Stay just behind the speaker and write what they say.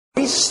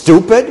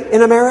stupid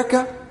in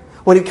America?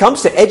 When it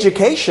comes to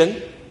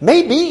education,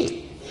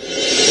 maybe.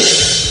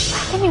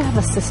 How can you have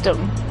a system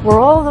where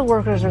all the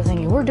workers are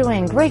thinking we're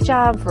doing a great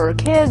job for our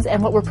kids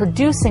and what we're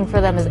producing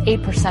for them is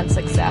 8%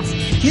 success?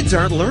 Kids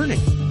aren't learning,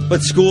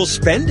 but school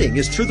spending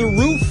is through the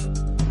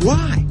roof.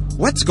 Why?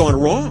 What's gone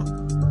wrong?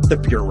 The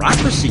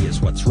bureaucracy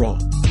is what's wrong.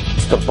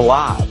 It's the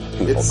blob,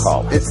 people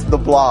call it. It's the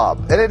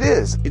blob, and it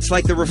is. It's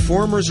like the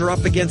reformers are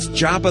up against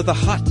Jabba the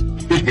Hutt.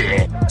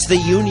 It's the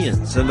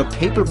unions and the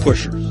paper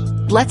pushers.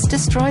 Let's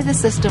destroy the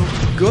system.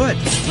 Good.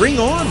 Bring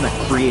on the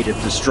creative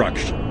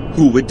destruction.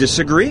 Who would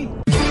disagree?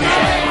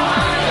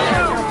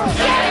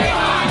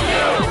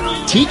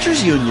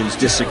 Teachers' unions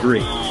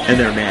disagree, and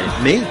they're mad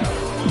at me.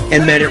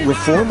 And mad at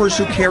reformers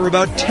who care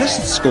about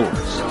test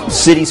scores.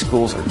 City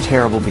schools are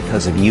terrible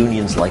because of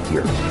unions like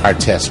yours. Our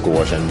test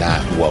scores are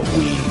not what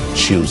we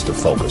choose to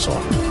focus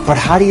on. But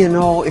how do you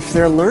know if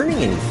they're learning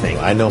anything?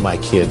 I know my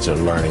kids are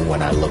learning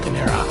when I look in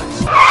their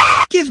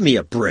eyes. Give me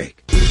a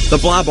break. The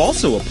Blob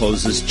also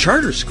opposes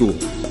charter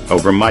schools.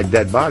 Over my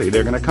dead body,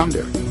 they're going to come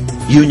there.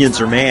 Unions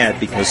are mad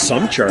because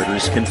some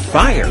charters can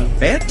fire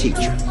bad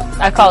teachers.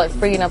 I call it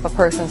freeing up a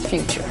person's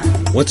future.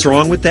 What's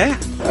wrong with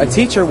that? A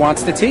teacher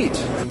wants to teach.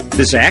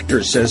 This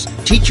actor says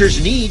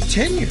teachers need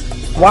tenure.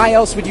 Why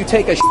else would you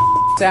take a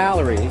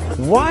salary?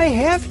 Why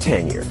have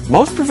tenure?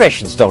 Most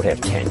professions don't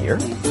have tenure.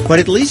 But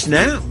at least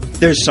now,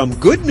 there's some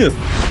good news.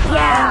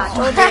 Yeah.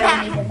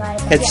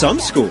 At some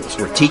schools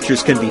where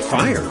teachers can be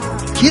fired,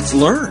 kids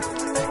learn.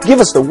 Give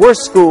us the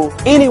worst school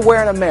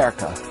anywhere in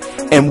America,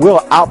 and we'll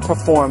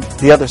outperform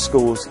the other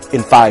schools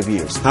in 5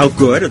 years. How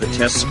good are the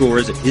test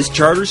scores at his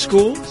charter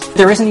schools?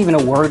 There isn't even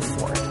a word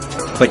for it.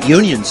 But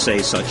unions say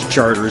such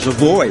charters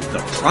avoid the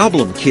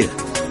problem kid.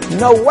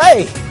 No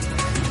way!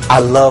 I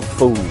love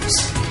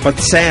fools. But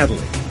sadly,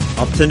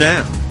 up to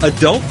now,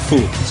 adult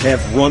fools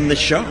have run the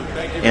show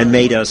and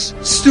made us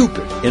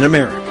stupid in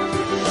America.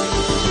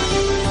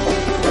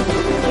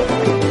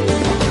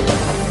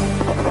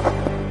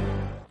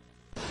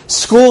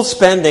 School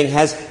spending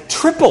has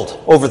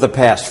tripled over the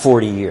past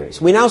 40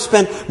 years. We now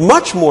spend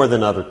much more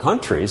than other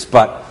countries,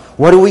 but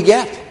what do we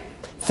get?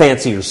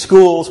 Fancier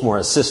schools, more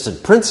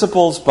assistant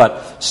principals,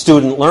 but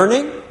student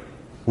learning?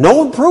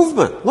 No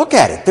improvement. Look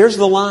at it. There's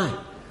the line.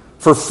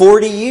 For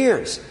 40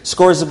 years,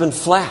 scores have been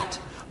flat.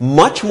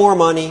 Much more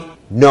money,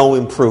 no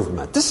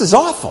improvement. This is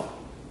awful.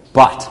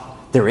 But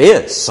there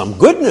is some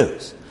good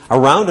news.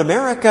 Around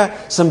America,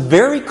 some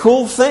very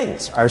cool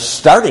things are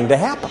starting to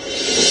happen.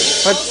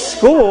 But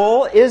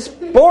school is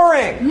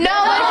boring. No,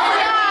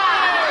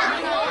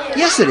 it's not!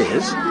 Yes, it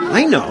is.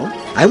 I know.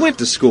 I went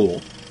to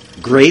school.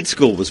 Grade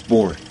school was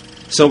boring.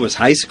 So was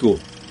high school.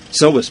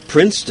 So was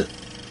Princeton.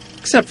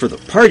 Except for the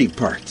party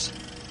parts.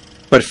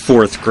 But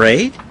 4th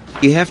grade,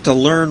 you have to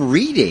learn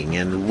reading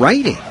and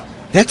writing.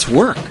 That's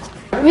work.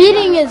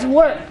 Reading is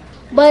work,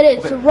 but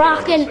it's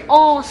rockin'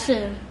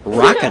 awesome.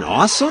 Rockin'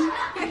 awesome?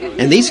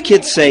 And these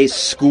kids say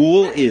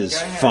school is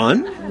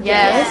fun?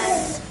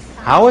 Yes.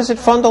 How is it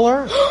fun to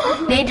learn?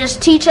 They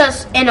just teach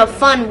us in a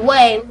fun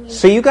way.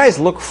 So you guys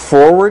look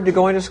forward to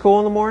going to school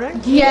in the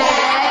morning?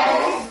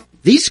 Yes.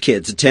 These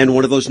kids attend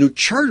one of those new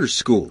charter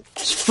schools.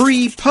 It's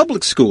free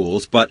public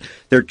schools, but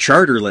their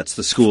charter lets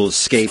the school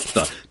escape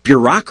the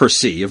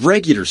bureaucracy of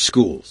regular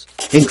schools,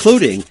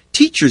 including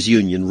teachers'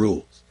 union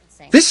rules.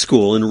 This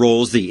school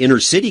enrolls the inner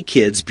city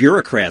kids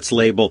bureaucrats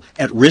label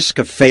at risk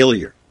of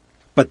failure.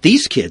 But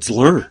these kids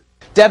learn.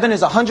 Devin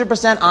is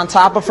 100% on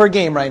top of her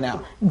game right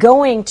now.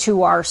 Going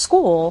to our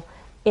school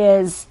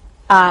is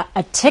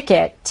a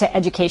ticket to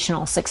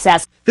educational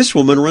success. This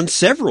woman runs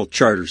several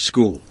charter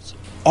schools.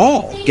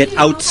 All get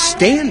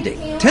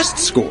outstanding test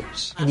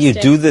scores. And you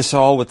do this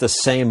all with the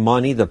same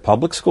money the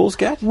public schools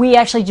get? We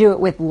actually do it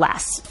with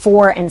less,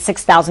 $4,000 and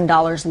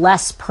 $6,000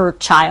 less per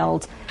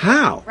child.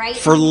 How?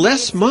 For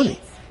less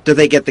money do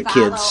they get the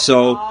kids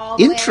so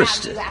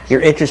interested? You're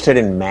interested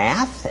in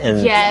math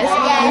and Yes.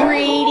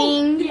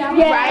 Reading,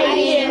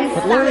 writing.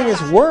 but learning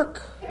is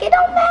work. It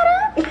don't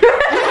matter.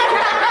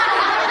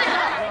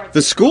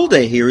 The school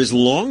day here is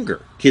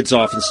longer. Kids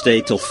often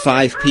stay till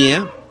 5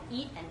 p.m.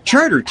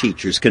 Charter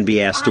teachers can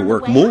be asked to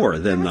work more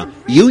than the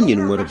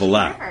union would have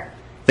allowed.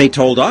 They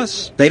told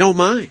us they don't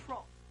mind.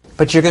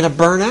 But you're going to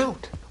burn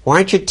out. Why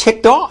aren't you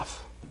ticked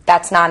off?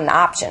 That's not an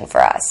option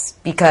for us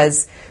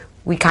because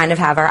we kind of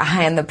have our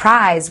eye on the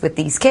prize with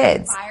these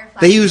kids.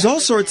 They use all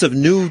sorts of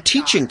new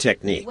teaching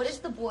techniques.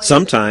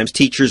 Sometimes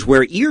teachers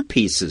wear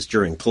earpieces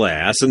during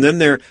class, and then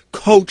they're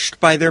coached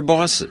by their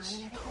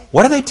bosses.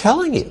 What are they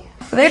telling you?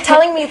 They're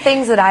telling me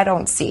things that I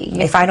don't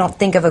see. If I don't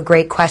think of a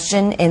great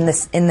question in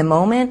the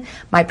moment,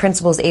 my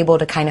principal is able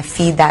to kind of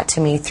feed that to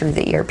me through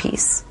the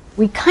earpiece.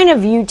 We kind of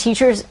view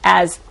teachers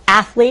as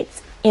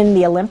athletes in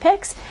the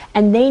Olympics,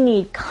 and they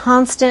need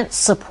constant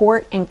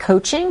support and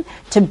coaching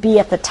to be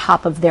at the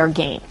top of their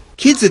game.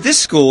 Kids at this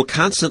school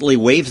constantly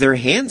wave their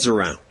hands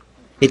around.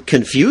 It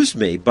confused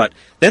me, but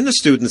then the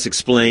students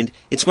explained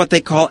it's what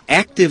they call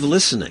active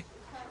listening.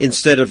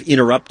 Instead of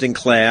interrupting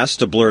class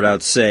to blurt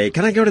out, say,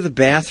 "Can I go to the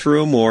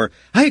bathroom?" or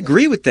 "I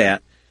agree with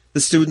that," the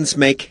students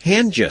make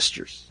hand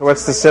gestures.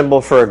 What's the symbol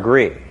for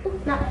agree?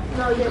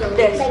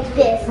 Like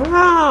this.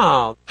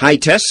 Wow. High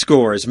test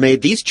scores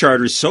made these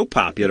charters so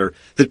popular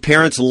that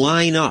parents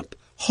line up,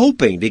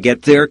 hoping to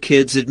get their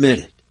kids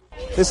admitted.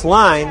 This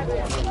line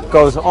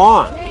goes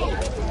on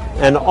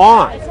and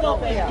on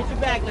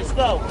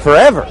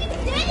forever.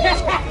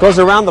 Goes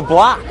around the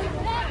block.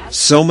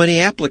 So many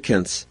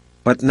applicants,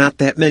 but not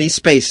that many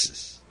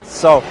spaces.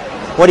 So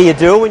what do you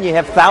do when you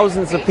have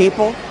thousands of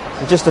people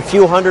and just a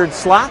few hundred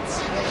slots?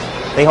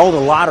 They hold a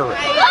lottery.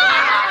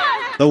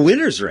 The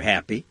winners are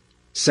happy.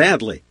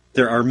 Sadly,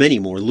 there are many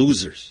more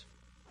losers.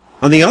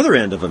 On the other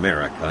end of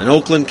America, in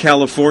Oakland,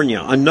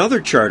 California, another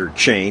charter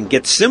chain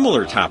gets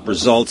similar top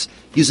results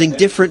using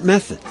different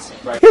methods.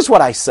 Here's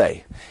what I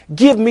say.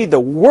 Give me the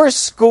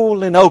worst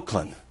school in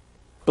Oakland.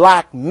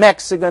 Black,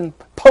 Mexican,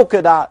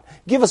 polka dot.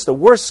 Give us the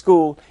worst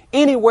school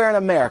anywhere in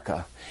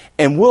America,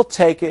 and we'll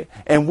take it,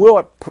 and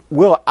we'll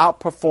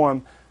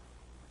outperform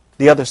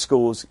the other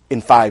schools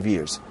in 5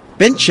 years.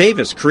 Ben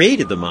Chavis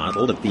created the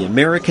model of the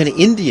American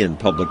Indian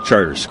public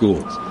charter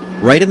schools,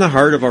 right in the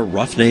heart of a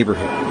rough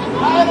neighborhood.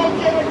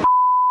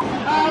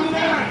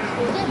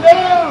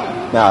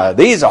 Now,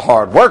 these are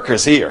hard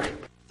workers here.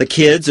 The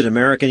kids at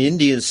American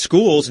Indian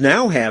schools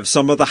now have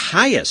some of the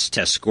highest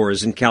test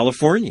scores in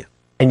California.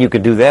 And you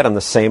could do that on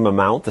the same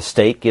amount the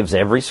state gives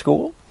every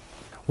school?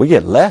 We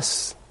get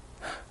less.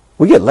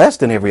 We get less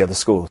than every other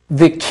school.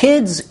 The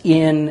kids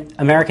in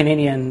American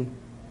Indian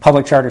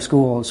public charter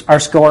schools are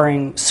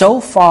scoring so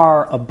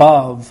far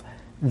above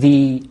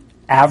the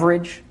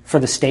average for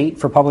the state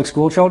for public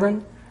school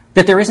children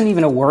that there isn't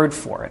even a word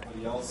for it.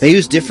 They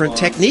use different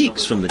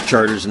techniques from the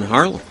charters in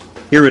Harlem.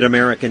 Here at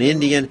American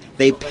Indian,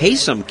 they pay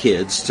some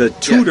kids to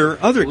tutor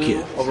other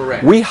kids.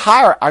 We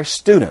hire our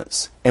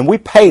students, and we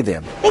pay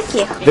them. Thank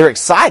you. They're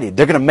excited.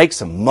 They're going to make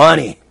some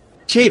money.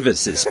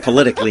 Chavis is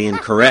politically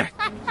incorrect.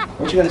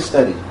 What you going to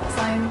study?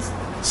 Science.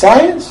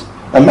 Science?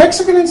 A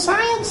Mexican in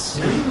science?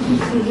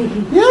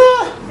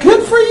 Yeah,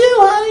 good for you,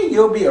 honey.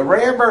 You'll be a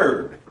rare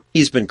bird.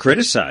 He's been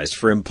criticized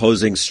for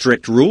imposing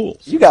strict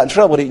rules. You got in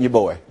trouble, didn't you,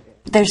 boy?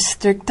 They're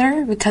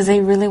stricter because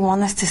they really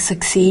want us to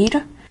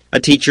succeed. A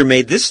teacher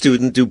made this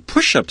student do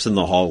push-ups in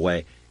the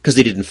hallway because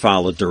he didn't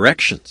follow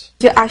directions.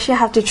 You actually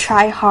have to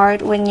try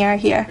hard when you're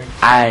here.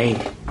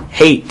 I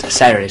hate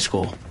Saturday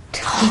school.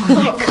 Oh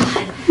my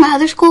God. My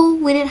other school,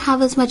 we didn't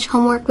have as much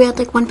homework. We had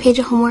like 1 page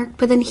of homework,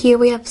 but then here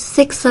we have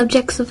 6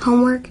 subjects of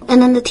homework.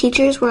 And then the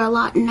teachers were a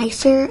lot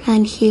nicer,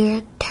 and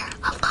here they're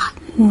a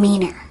lot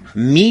meaner.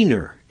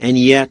 Meaner, and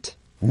yet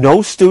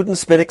no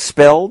student's been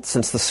expelled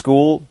since the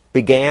school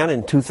began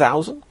in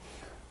 2000?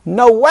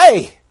 No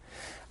way!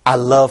 I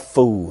love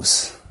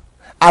fools.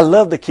 I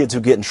love the kids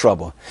who get in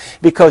trouble,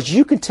 because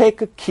you can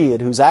take a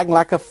kid who's acting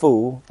like a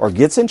fool or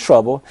gets in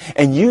trouble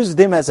and use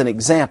them as an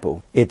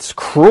example. It's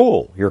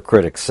cruel, your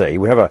critics say.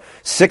 We have a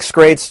 6th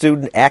grade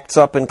student acts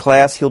up in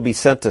class, he'll be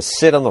sent to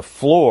sit on the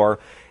floor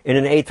in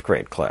an 8th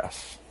grade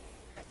class.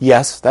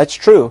 Yes, that's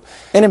true.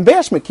 And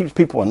embarrassment keeps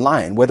people in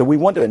line, whether we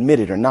want to admit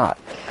it or not.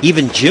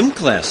 Even gym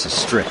class is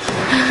strict.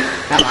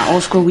 At my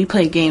old school, we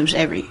play games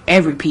every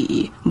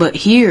PE. But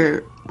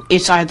here,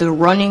 it's either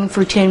running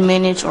for 10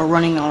 minutes or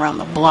running around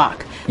the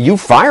block. You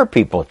fire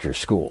people at your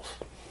schools.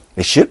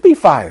 They should be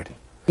fired.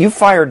 You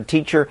fired a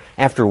teacher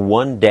after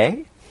 1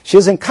 day? She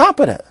was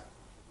incompetent.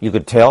 You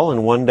could tell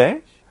in 1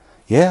 day?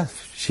 Yeah,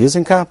 she is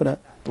incompetent.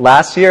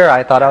 Last year,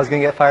 I thought I was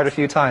going to get fired a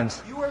few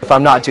times. If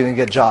I'm not doing a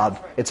good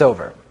job, it's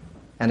over.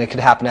 And it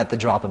could happen at the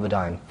drop of a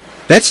dime.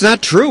 That's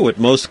not true at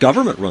most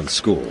government-run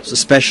schools,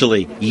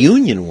 especially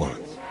union ones.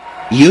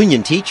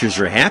 Union teachers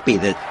are happy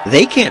that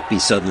they can't be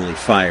suddenly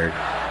fired.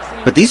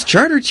 But these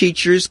charter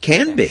teachers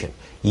can be.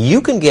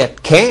 You can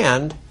get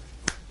canned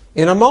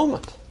in a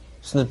moment.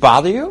 Doesn't it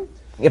bother you?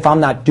 If I'm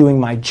not doing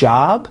my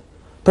job,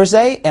 per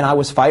se, and I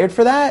was fired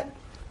for that,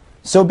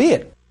 so be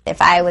it.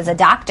 If I was a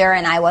doctor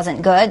and I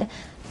wasn't good,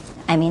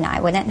 I mean, I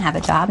wouldn't have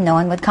a job. No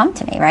one would come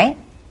to me, right?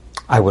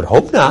 I would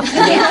hope not.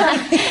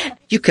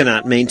 You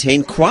cannot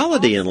maintain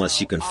quality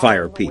unless you can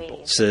fire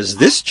people, says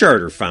this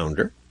charter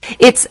founder.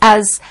 It's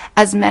as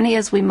many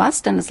as we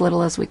must and as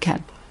little as we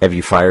can. Have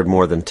you fired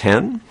more than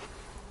 10?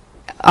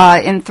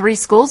 In 3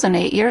 schools in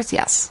 8 years,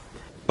 yes.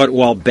 But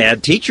while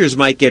bad teachers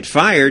might get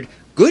fired,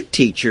 good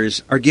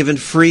teachers are given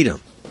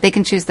freedom. They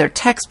can choose their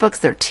textbooks,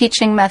 their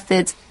teaching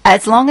methods,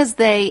 as long as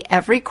they,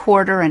 every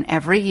quarter and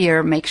every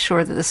year, make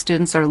sure that the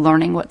students are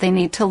learning what they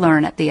need to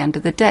learn at the end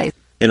of the day.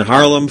 In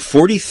Harlem,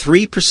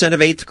 43% of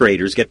 8th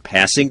graders get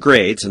passing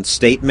grades on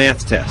state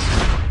math tests.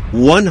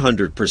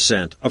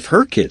 100% of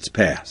her kids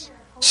pass.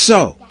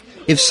 So,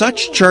 if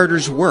such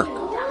charters work,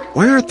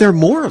 why aren't there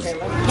more of them?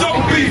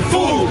 Don't be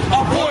fooled!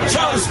 Abort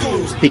charter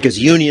schools! Because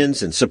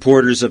unions and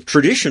supporters of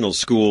traditional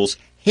schools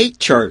hate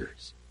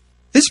charters.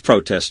 This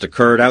protest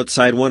occurred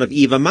outside one of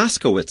Eva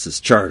Moskowitz's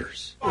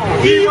charters.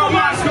 Eva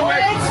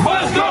Moskowitz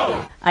must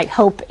go! I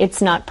hope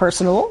it's not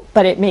personal,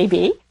 but it may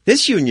be.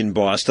 This union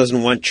boss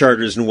doesn't want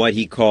charters in what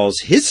he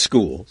calls his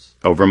schools.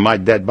 Over my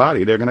dead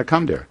body, they're going to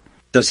come there.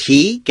 Does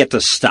he get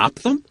to stop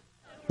them?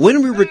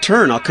 When we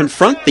return, I'll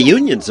confront the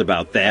unions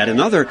about that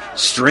and other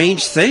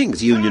strange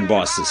things union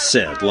bosses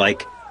said,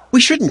 like, We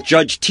shouldn't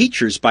judge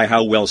teachers by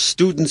how well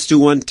students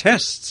do on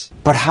tests.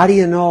 But how do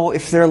you know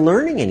if they're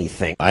learning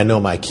anything? I know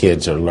my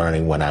kids are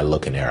learning when I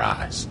look in their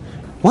eyes.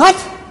 What?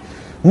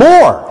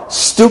 More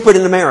Stupid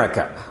in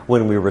America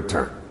when we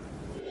return.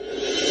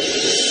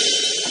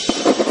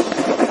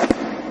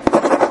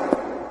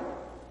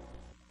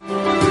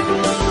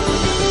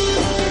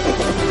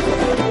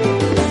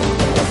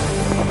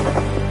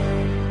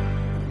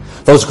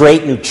 Those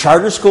great new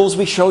charter schools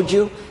we showed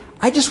you,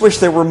 I just wish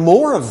there were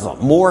more of them,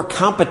 more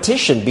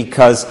competition,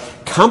 because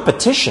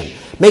competition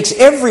makes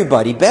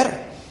everybody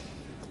better.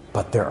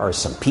 But there are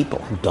some people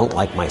who don't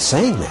like my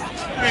saying that.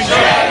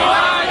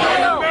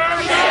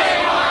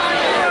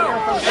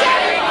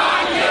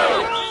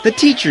 The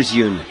Teachers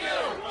Union,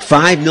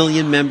 5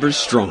 million members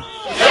strong.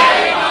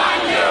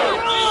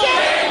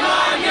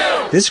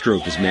 This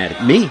group is mad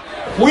at me.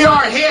 We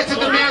are here to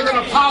demand an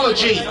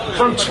apology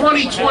from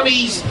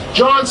 2020's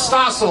John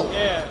Stossel.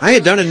 I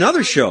had done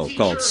another show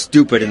called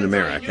Stupid in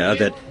America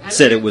that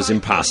said it was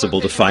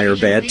impossible to fire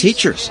bad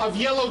teachers.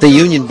 The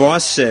union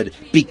boss said,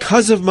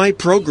 because of my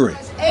program.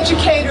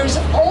 Educators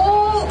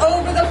all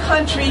over the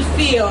country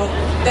feel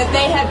that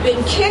they have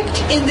been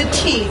kicked in the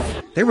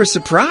teeth. They were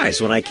surprised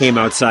when I came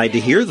outside to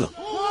hear them.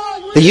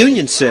 The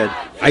union said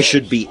I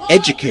should be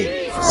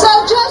educated.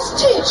 So just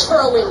teach for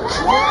a week.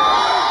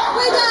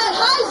 We got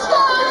high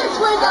schools,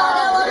 we got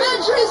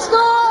elementary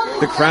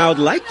school. The crowd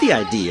liked the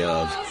idea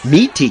of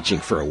me teaching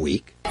for a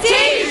week.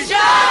 Teach!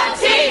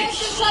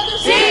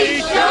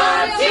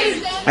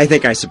 I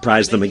think I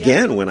surprised them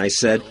again when I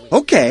said,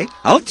 okay,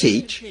 I'll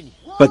teach.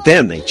 But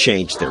then they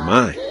changed their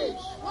mind.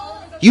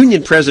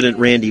 Union President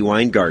Randy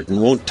Weingarten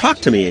won't talk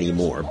to me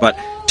anymore, but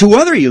 2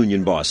 other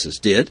union bosses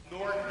did.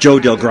 Joe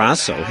Del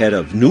Grasso, head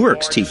of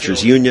Newark's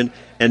Teachers Union,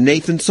 and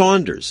Nathan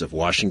Saunders of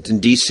Washington,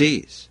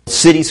 D.C.'s.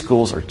 City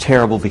schools are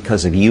terrible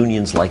because of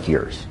unions like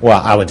yours.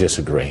 Well, I would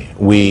disagree.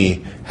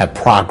 We have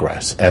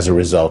progress as a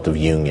result of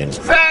unions.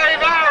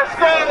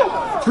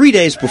 3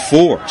 days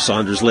before,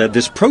 Saunders led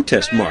this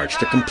protest march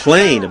to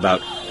complain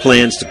about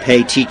plans to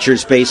pay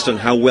teachers based on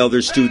how well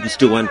their students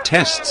do on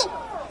tests.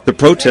 The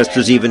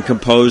protesters even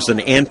composed an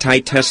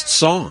anti-test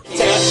song.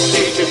 Test,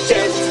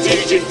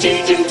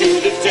 teaching, do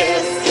the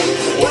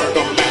test. Work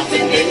on math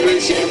and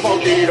English and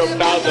forget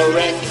about the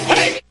rest.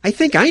 Hey! I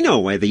think I know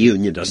why the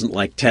union doesn't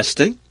like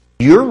testing.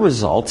 Your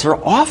results are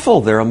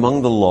awful. They're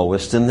among the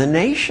lowest in the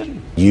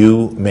nation.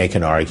 You make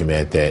an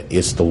argument that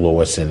it's the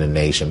lowest in the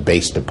nation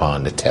based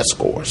upon the test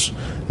scores.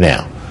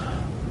 Now,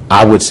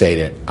 I would say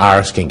that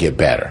ours can get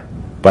better,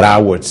 but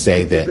I would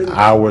say that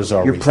ours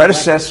are... Your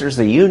predecessors,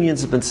 the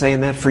unions, have been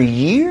saying that for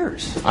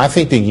years. I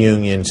think the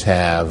unions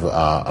have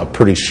a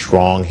pretty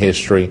strong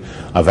history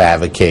of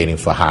advocating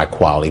for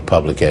high-quality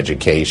public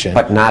education.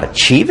 But not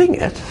achieving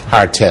it.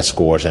 Our test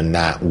scores are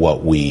not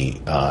what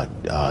we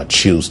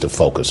choose to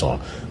focus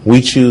on. We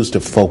choose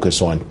to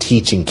focus on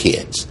teaching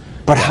kids.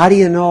 But how do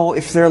you know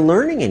if they're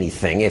learning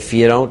anything if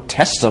you don't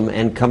test them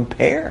and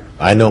compare?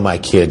 I know my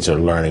kids are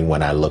learning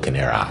when I look in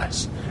their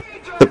eyes.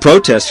 The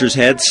protesters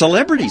had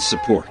celebrity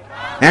support.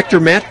 Actor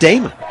Matt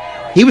Damon.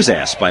 He was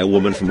asked by a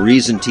woman from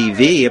Reason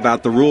TV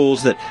about the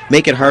rules that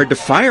make it hard to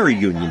fire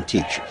union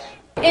teachers.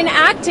 In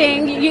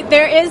acting,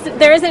 there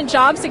isn't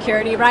job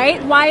security,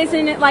 right? Why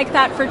isn't it like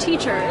that for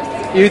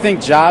teachers? You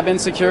think job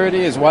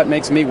insecurity is what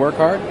makes me work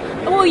hard?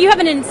 Well, you have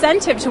an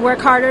incentive to work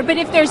harder, but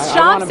if there's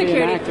job security...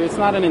 Be an actor. It's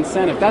not an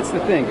incentive. That's the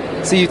thing.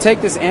 So you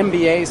take this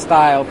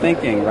MBA-style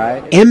thinking,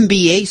 right?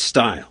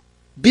 MBA-style.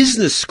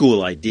 Business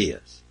school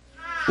ideas.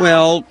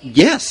 Well,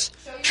 yes.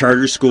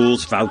 Charter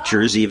schools,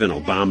 vouchers, even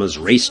Obama's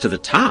race to the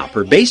top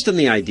are based on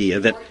the idea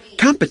that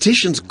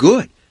competition's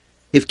good.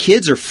 If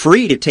kids are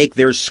free to take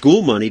their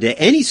school money to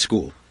any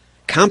school,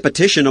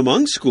 competition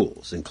among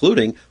schools,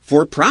 including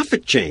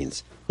for-profit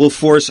chains, will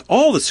force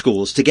all the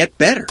schools to get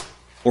better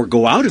or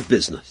go out of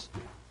business.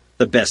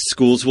 The best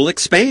schools will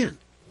expand.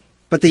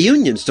 But the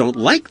unions don't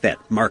like that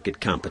market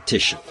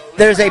competition.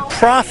 There's a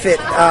profit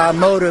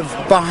motive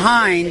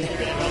behind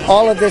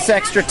all of this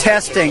extra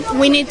testing.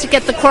 We need to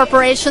get the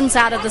corporations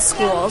out of the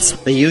schools.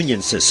 The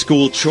union says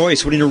school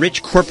choice would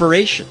enrich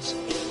corporations,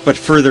 but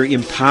further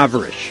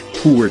impoverish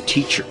poor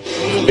teachers.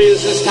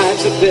 Business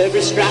types of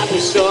every stripe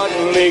is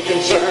suddenly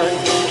concerned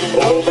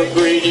over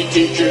greedy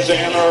teachers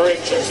and the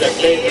riches that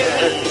they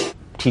earn.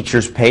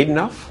 Teachers paid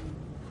enough?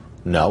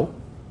 No.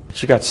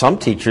 But you got some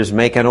teachers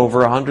making over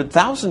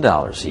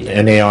 $100,000 a year.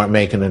 And they aren't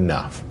making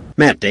enough.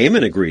 Matt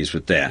Damon agrees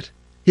with that.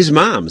 His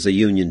mom's a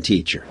union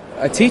teacher.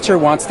 A teacher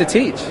wants to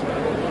teach.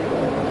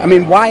 I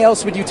mean, why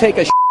else would you take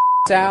a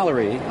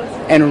salary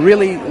and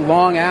really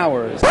long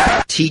hours?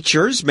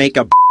 Teachers make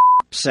a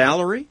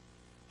salary?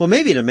 Well,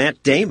 maybe to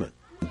Matt Damon.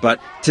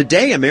 But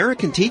today,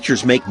 American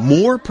teachers make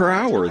more per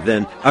hour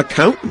than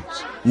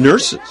accountants,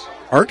 nurses,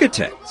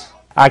 architects.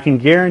 I can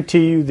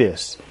guarantee you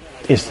this.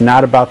 It's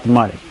not about the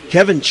money.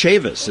 Kevin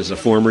Chavis is a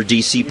former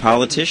D.C.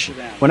 politician.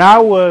 When I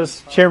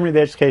was chairman of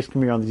the Education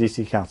Committee on the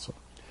D.C. Council,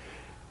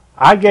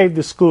 I gave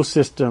the school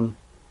system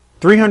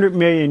 $300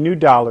 million new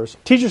dollars.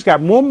 Teachers got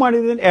more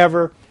money than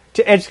ever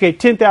to educate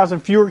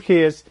 10,000 fewer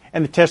kids,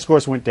 and the test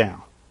scores went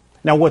down.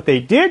 Now, what they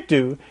did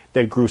do,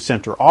 They grew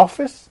central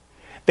office.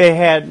 They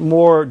had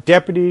more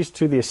deputies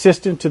to the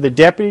assistant, to the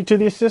deputy, to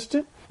the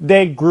assistant.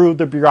 They grew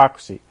the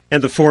bureaucracy.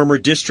 And the former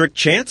district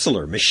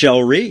chancellor,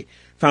 Michelle Rhee,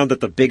 found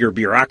that the bigger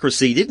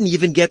bureaucracy didn't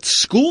even get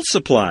school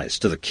supplies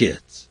to the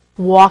kids.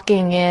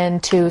 Walking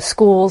into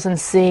schools and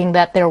seeing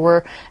that there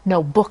were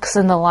no books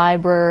in the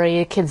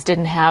library, kids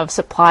didn't have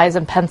supplies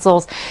and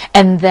pencils,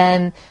 and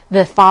then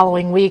the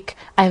following week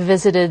I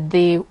visited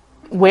the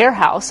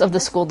warehouse of the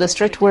school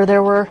district where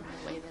there were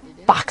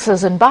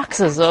boxes and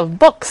boxes of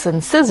books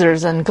and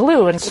scissors and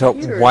glue and So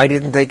why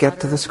didn't they get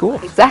to the school?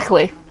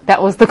 Exactly.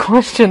 That was the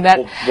question.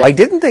 Why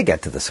didn't they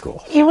get to the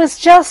school? It was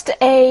just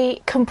a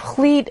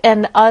complete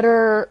and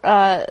utter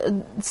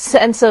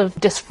sense of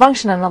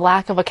dysfunction and a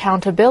lack of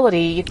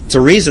accountability. It's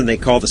a reason they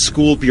call the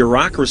school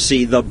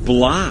bureaucracy the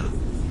blob.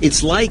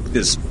 It's like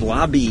this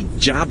blobby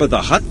Jabba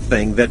the Hutt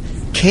thing that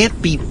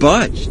can't be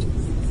budged.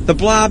 The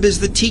blob is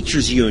the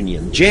teachers'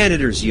 union,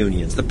 janitors'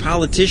 unions, the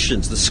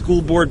politicians, the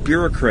school board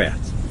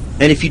bureaucrats.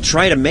 And if you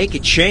try to make a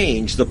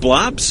change, the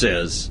blob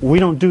says, we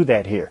don't do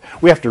that here.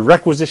 We have to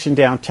requisition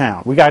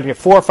downtown. We got to get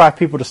 4 or 5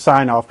 people to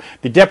sign off.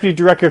 The deputy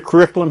director of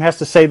curriculum has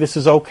to say this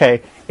is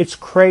okay. It's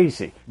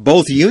crazy.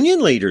 Both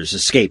union leaders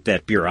escaped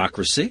that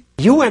bureaucracy.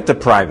 You went to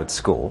private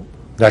school.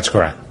 That's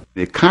correct.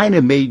 It kind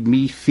of made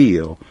me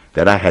feel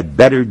that I had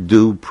better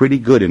do pretty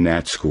good in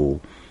that school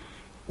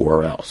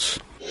or else.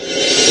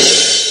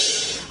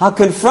 I'll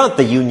confront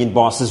the union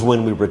bosses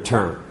when we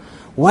return.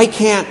 Why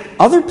can't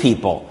other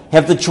people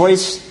have the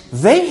choice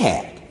they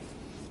had?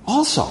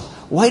 Also,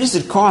 why does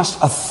it cost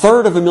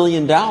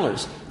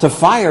 $350,000 to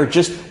fire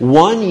just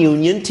one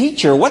union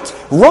teacher? What's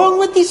wrong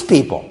with these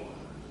people?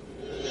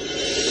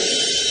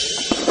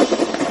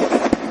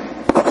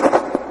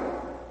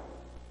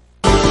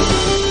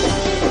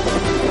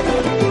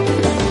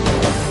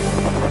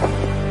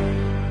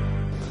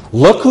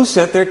 Look who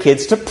sent their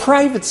kids to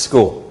private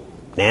school.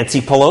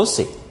 Nancy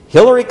Pelosi,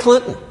 Hillary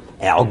Clinton,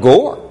 Al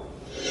Gore.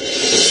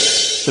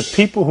 The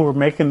people who are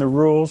making the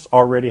rules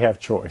already have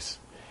choice.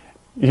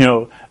 You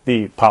know,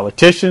 the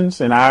politicians,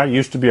 and I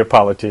used to be a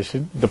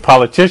politician, the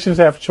politicians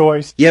have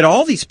choice. Yet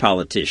all these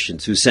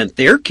politicians who sent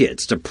their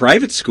kids to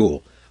private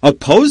school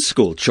oppose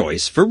school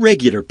choice for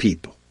regular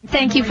people.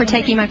 Thank you for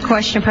taking my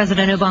question,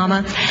 President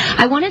Obama.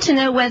 I wanted to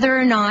know whether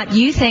or not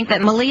you think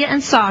that Malia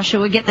and Sasha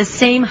would get the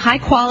same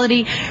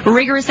high-quality,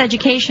 rigorous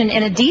education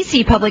in a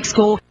D.C. public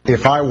school.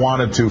 If I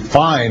wanted to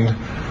find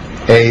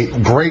a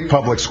great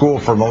public school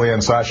for Malia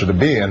and Sasha to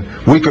be in,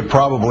 we could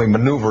probably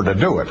maneuver to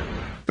do it.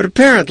 But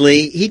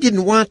apparently, he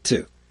didn't want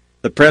to.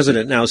 The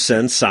president now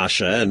sends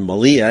Sasha and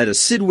Malia to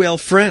Sidwell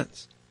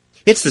Friends.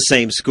 It's the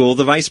same school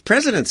the vice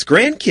president's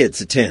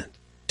grandkids attend.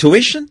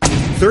 Tuition,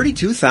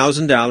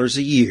 $32,000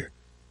 a year.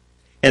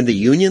 And the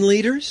union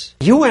leaders?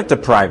 You went to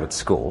private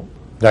school.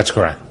 That's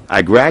correct.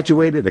 I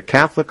graduated a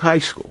Catholic high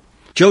school.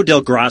 Joe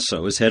Del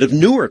Grasso is head of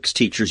Newark's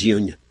teachers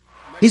union.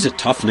 He's a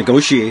tough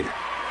negotiator.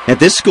 At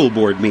this school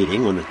board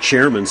meeting, when the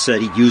chairman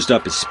said he'd used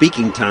up his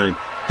speaking time,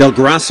 Del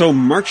Grasso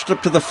marched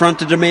up to the front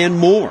to demand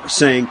more,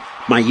 saying,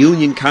 "My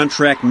union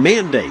contract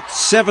mandates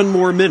 7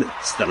 more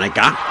minutes than I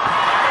got."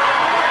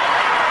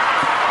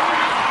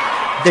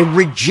 The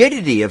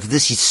rigidity of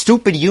this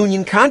stupid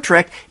union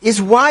contract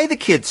is why the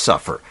kids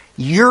suffer.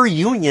 Your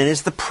union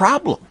is the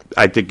problem.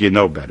 I think you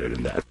know better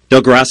than that.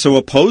 Del Grasso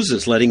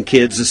opposes letting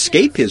kids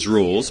escape his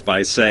rules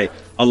by, say,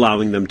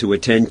 allowing them to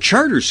attend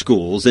charter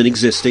schools in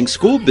existing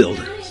school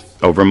buildings.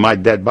 Over my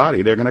dead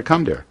body, they're going to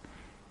come there.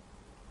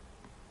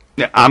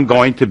 I'm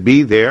going to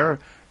be there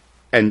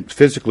and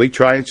physically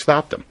try and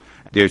stop them.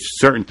 There's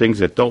certain things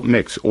that don't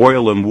mix.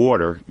 Oil and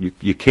water,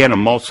 you can't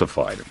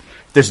emulsify them.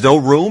 There's no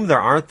room? There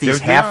aren't these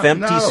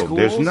half-empty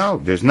schools?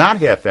 There's not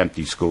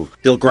half-empty schools.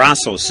 Del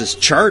Grasso says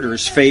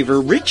charters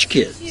favor rich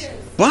kids.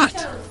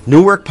 But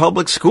Newark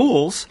Public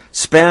Schools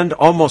spend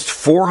almost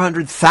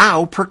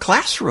 $400,000 per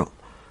classroom.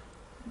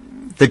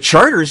 The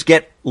charters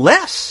get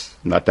less.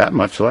 Not that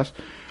much less.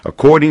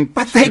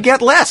 But they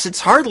get less. It's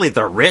hardly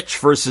the rich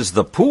versus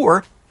the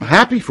poor. I'm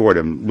happy for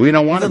them. We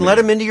don't want them. Then let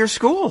them into your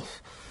schools.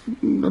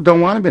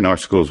 Don't want them in our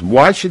schools.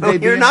 Why should they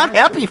be? You're not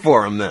happy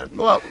for them then.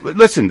 Well,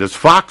 listen, does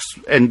Fox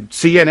and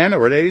CNN,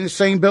 are they in the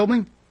same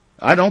building?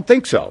 I don't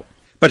think so.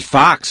 But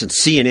Fox and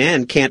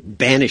CNN can't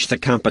banish the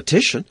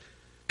competition.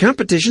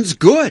 Competition's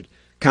good.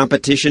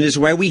 Competition is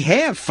why we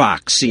have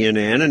Fox,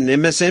 CNN, and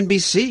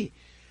MSNBC.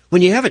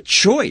 When you have a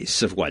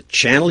choice of what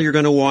channel you're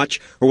going to watch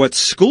or what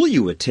school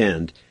you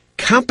attend,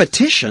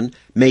 competition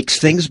makes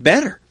things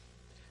better.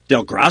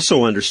 Del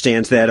Grasso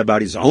understands that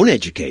about his own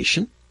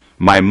education.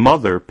 My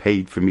mother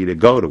paid for me to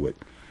go to it,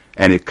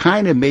 and it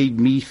kind of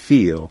made me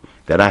feel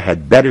that I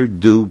had better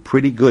do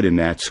pretty good in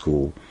that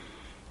school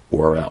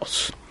or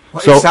else.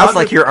 Well, so it sounds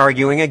like you're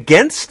arguing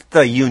against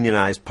the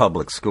unionized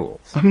public schools.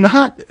 I'm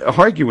not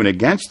arguing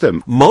against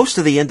them. Most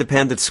of the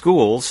independent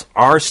schools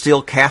are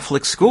still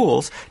Catholic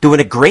schools doing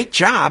a great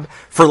job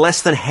for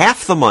less than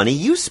half the money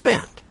you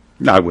spend.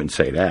 No, I wouldn't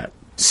say that.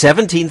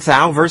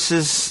 $17,000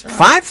 versus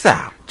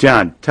 $5,000.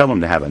 John, tell them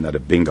to have another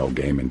bingo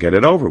game and get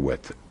it over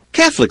with.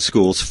 Catholic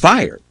schools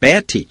fire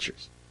bad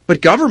teachers, But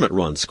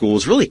government-run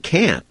schools really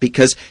can't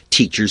because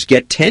teachers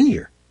get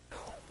tenure.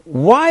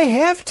 Why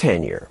have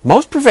tenure?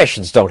 Most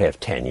professions don't have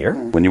tenure.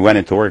 When you went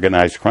into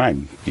organized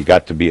crime, you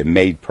got to be a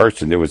made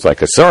person. There was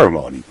like a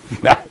ceremony,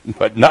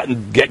 but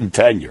nothing getting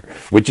tenure,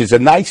 which is a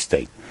nice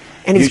thing.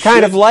 And it's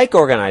kind of like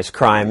organized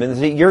crime,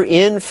 and you're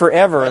in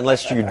forever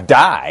unless you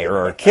die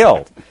or are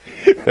killed.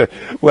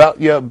 Well,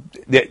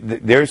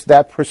 there's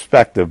that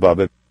perspective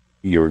of it.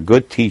 You're a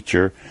good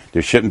teacher.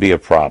 There shouldn't be a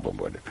problem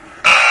with it.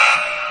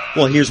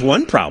 Well, here's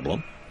one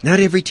problem. Not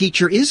every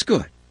teacher is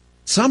good.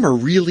 Some are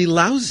really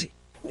lousy.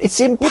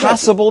 It's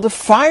impossible to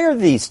fire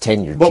these tenured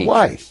teachers. But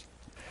why?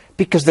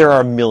 Because there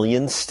are a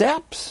million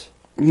steps.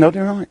 No,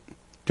 there aren't.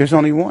 There's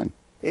only one.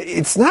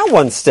 It's not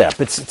one step.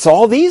 It's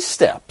all these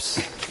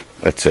steps.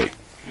 Let's see.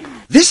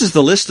 This is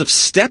the list of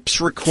steps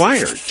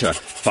required to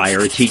fire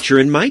a teacher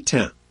in my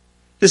town.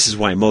 This is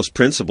why most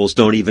principals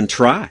don't even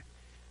try.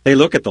 They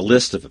look at the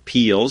list of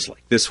appeals,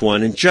 like this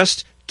one, and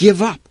just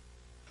give up.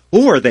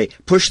 Or they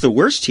push the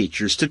worst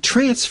teachers to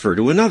transfer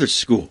to another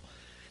school.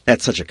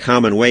 That's such a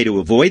common way to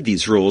avoid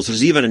these rules.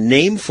 There's even a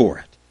name for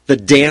it. The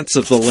dance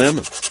of the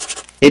lemon.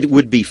 It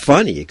would be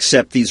funny,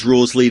 except these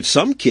rules leave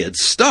some kids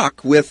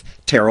stuck with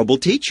terrible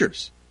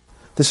teachers.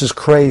 This is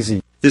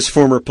crazy. This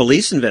former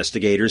police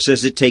investigator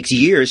says it takes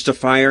years to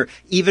fire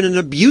even an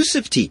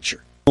abusive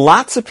teacher.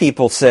 Lots of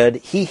people said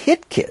he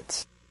hit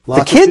kids.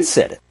 The kids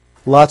said it.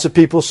 Lots of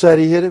people said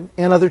he hit him,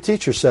 and other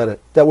teachers said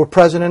it, that were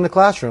present in the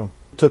classroom.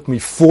 It took me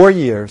 4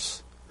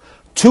 years,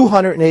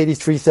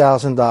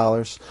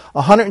 $283,000,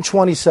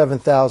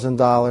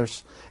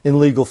 $127,000 in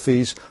legal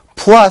fees,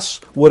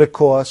 plus what it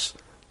costs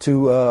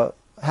to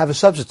have a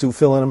substitute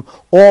fill in him,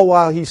 all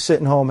while he's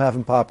sitting home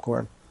having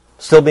popcorn.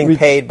 Still being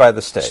paid by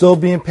the state. Still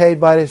being paid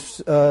by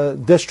the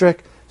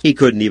district. He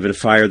couldn't even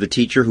fire the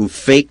teacher who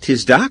faked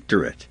his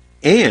doctorate.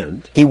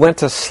 And he went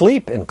to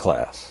sleep in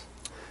class.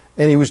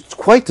 And he was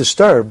quite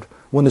disturbed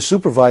when the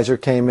supervisor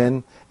came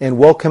in and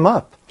woke him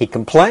up. He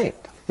complained.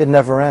 It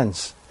never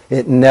ends.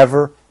 It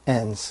never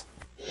ends.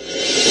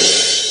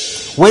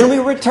 When we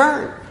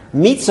return,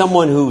 meet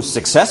someone who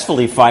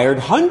successfully fired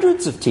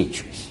hundreds of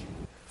teachers.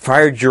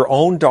 Fired your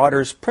own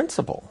daughter's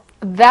principal.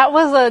 That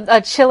was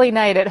a chilly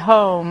night at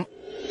home.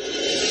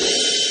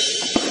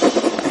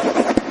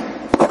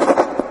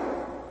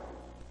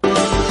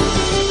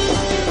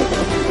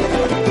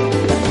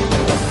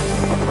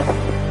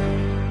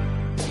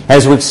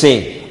 As we've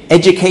seen,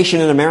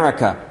 education in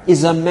America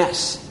is a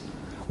mess.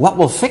 What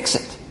will fix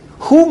it?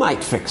 Who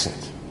might fix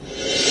it?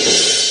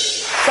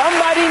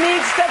 Somebody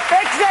needs to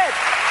fix it!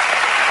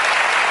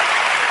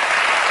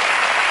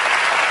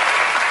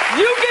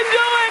 You can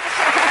do it!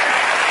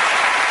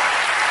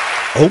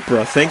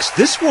 Oprah thinks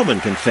this woman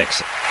can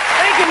fix it.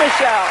 Thank you,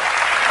 Michelle.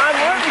 I'm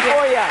rooting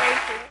for you.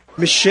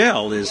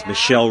 Michelle is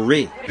Michelle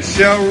Rhee.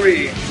 Michelle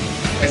Rhee,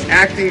 as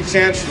acting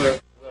chancellor.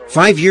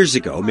 5 years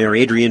ago, Mayor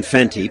Adrian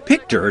Fenty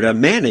picked her to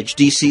manage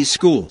D.C.'s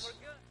schools.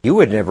 You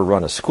had never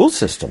run a school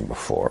system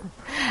before.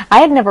 I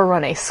had never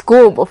run a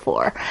school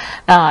before,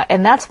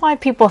 and that's why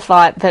people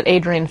thought that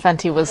Adrian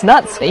Fenty was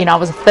nuts. You know, I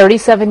was a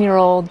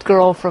 37-year-old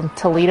girl from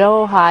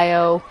Toledo,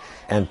 Ohio.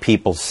 And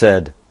people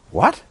said,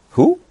 what?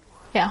 Who?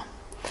 Yeah.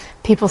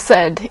 People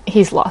said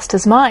he's lost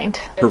his mind.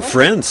 Her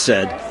friends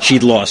said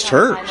she'd lost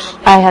hers.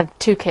 I have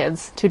 2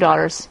 kids, 2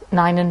 daughters,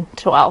 9 and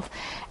 12,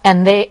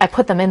 and I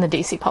put them in the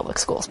D.C. public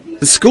schools.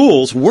 The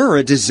schools were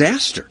a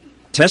disaster.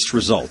 Test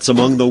results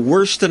among the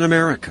worst in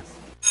America.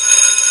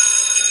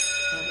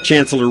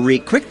 Chancellor Rhee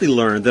quickly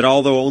learned that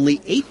although only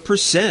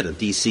 8% of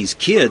D.C.'s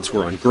kids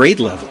were on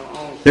grade level,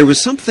 there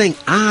was something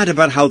odd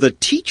about how the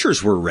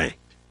teachers were ranked.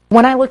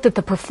 When I looked at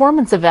the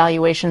performance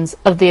evaluations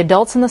of the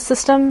adults in the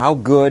system... How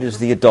good is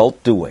the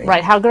adult doing?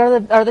 Right, how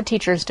good are the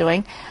teachers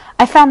doing?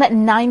 I found that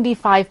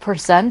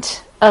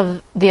 95%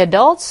 of the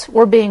adults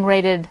were being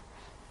rated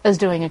as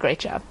doing a great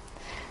job.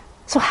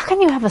 So how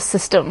can you have a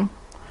system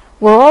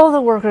where all the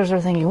workers are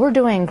thinking, we're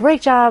doing a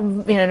great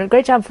job, a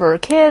great job for our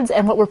kids,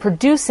 and what we're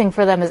producing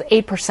for them is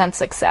 8%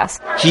 success?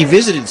 She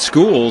visited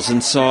schools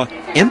and saw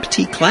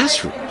empty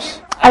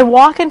classrooms. I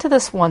walk into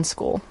this one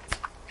school.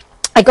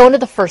 I go into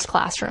the first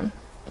classroom,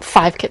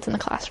 5 kids in the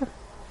classroom.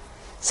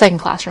 Second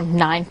classroom,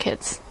 9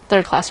 kids.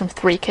 Third classroom,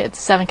 3 kids,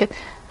 7 kids.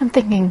 I'm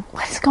thinking,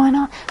 what is going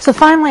on? So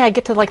finally I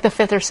get to like the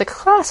 5th or 6th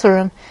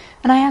classroom,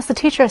 and I asked the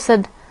teacher, I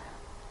said,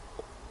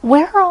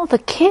 where are all the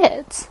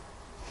kids?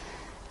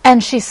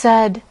 And she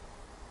said,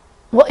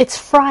 well, it's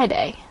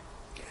Friday.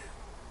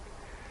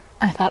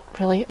 I thought,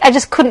 really? I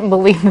just couldn't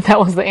believe that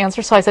was the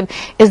answer. So I said,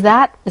 is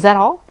that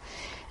all?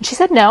 And she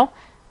said, no.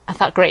 I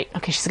thought, great.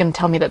 Okay, she's going to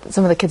tell me that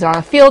some of the kids are on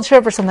a field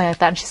trip or something like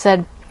that. And she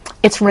said,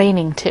 it's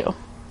raining too.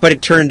 But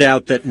it turned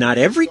out that not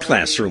every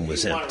classroom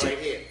was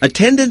empty.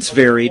 Attendance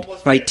varied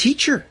by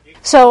teacher.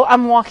 So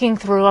I'm walking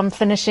through, I'm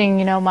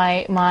finishing,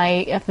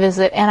 my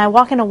visit, and I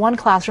walk into one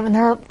classroom, and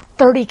there are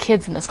 30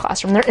 kids in this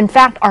classroom. There, in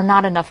fact, are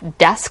not enough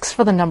desks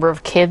for the number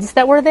of kids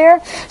that were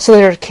there. So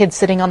there are kids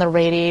sitting on the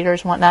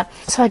radiators and whatnot.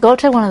 So I go up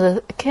to one of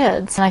the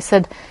kids, and I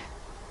said,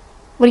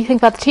 what do you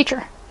think about the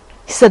teacher?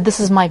 He said,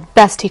 this is my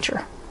best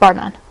teacher, bar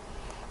none.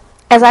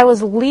 As I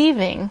was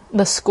leaving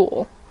the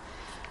school,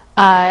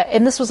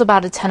 and this was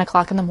about at 10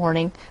 o'clock in the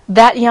morning.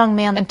 That young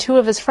man and two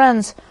of his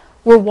friends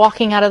were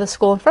walking out of the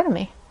school in front of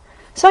me.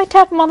 So I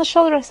tapped him on the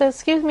shoulder. I said,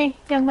 "Excuse me,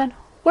 young man,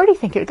 where do you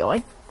think you're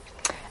going?"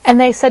 And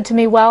they said to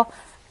me, "Well,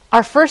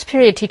 our first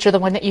period teacher, the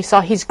one that you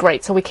saw, he's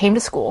great, so we came to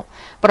school.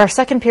 But our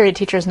second period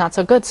teacher is not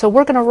so good, so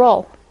we're going to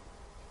roll."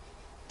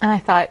 And I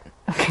thought,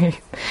 okay,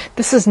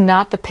 this is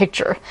not the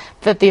picture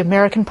that the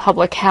American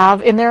public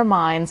have in their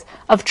minds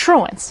of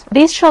truants.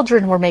 These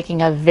children were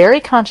making a very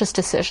conscious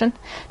decision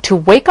to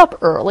wake up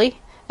early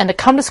and to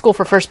come to school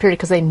for first period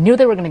because they knew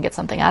they were going to get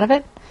something out of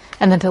it,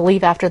 and then to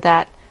leave after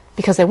that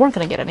because they weren't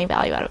going to get any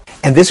value out of it.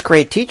 And this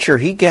great teacher,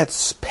 he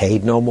gets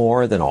paid no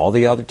more than all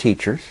the other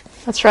teachers.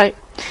 That's right.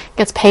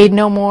 Gets paid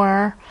no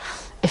more.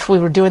 If we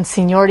were doing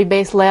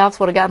seniority-based layoffs,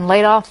 would have gotten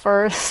laid off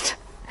first.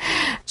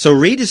 So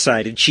Ree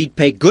decided she'd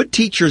pay good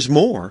teachers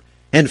more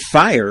and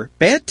fire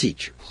bad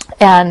teachers.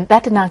 And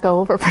that did not go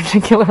over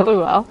particularly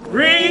well.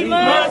 Reed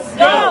must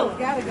go!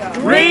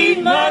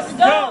 Reed must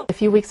go! A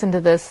few weeks into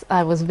this,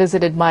 I was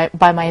visited by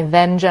my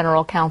then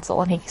general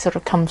counsel, and he sort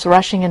of comes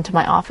rushing into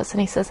my office,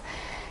 and he says,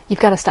 "You've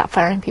got to stop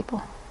firing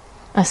people."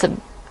 I said,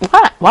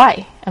 "What?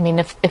 Why? I mean,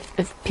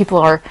 if people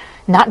are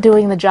not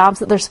doing the jobs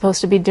that they're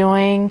supposed to be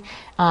doing,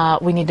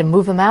 we need to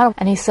move them out."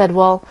 And he said,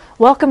 "Well,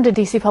 welcome to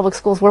D.C. Public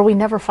Schools, where we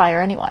never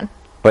fire anyone."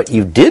 But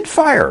you did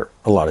fire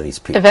a lot of these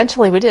people.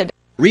 Eventually we did.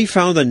 Ree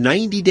found a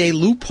 90-day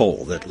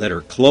loophole that let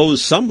her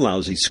close some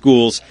lousy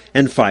schools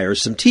and fire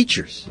some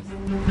teachers.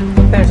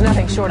 There's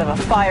nothing short of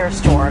a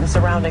firestorm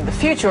surrounding the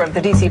future of the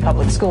D.C.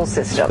 public school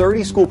system.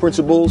 30 school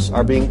principals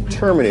are being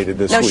terminated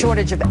this week. No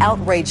shortage of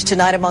outrage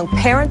tonight among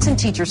parents and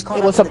teachers.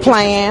 It was a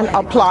plan,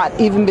 a plot,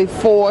 even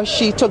before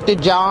she took the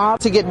job,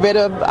 to get rid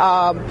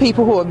of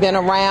people who have been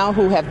around,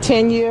 who have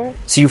tenure.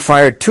 So you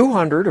fired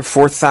 200 or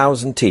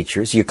 4,000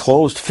 teachers. You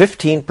closed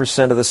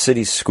 15% of the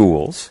city's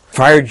schools.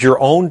 Fired your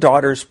own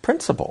daughter's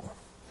principal.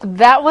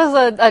 That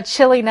was a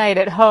chilly night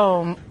at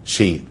home.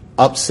 She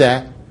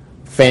upset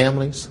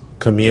families,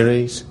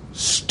 communities,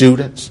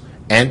 students,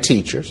 and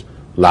teachers.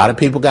 A lot of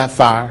people got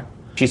fired.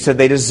 She said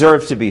they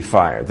deserve to be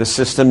fired. The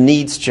system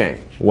needs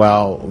change.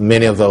 Well,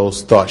 many of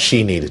those thought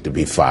she needed to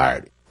be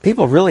fired.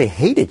 People really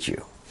hated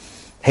you.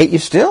 Hate you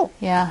still.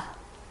 Yeah.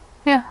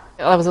 Yeah.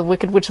 I was a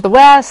Wicked Witch of the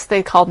West.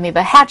 They called me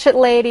the Hatchet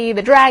Lady,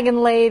 the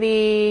Dragon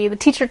Lady, the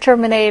Teacher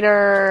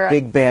Terminator.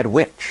 Big Bad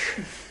Witch.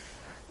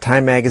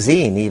 Time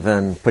magazine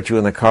even put you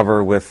in the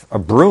cover with a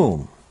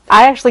broom.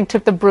 I actually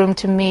took the broom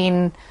to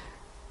mean,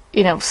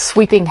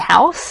 sweeping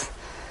house.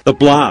 The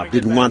Blob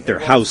didn't want their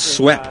house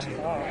swept.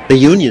 The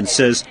union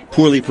says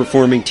poorly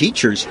performing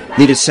teachers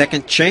need a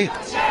second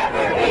chance.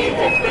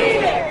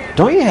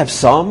 Don't you have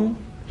some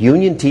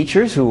union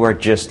teachers who are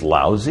just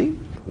lousy?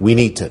 We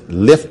need to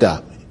lift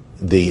up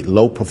the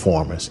low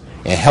performers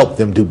and help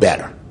them do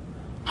better.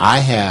 I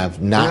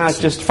have not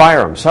just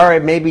fire them. Sorry,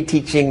 maybe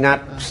teaching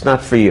it's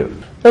not for you.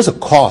 There's a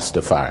cost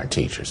to firing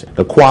teachers.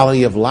 The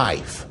quality of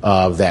life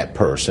of that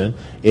person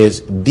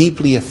is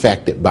deeply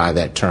affected by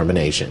that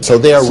termination. So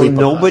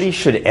nobody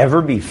should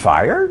ever be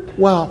fired?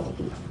 Well,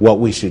 what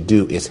we should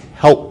do is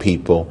help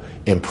people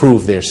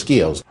improve their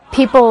skills.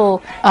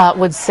 People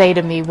would say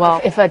to me,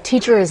 well, if a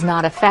teacher is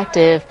not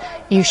effective,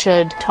 you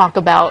should talk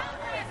about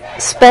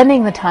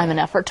spending the time and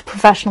effort to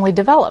professionally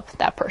develop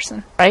that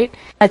person, right?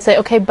 I'd say,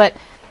 okay, but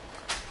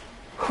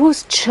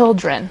whose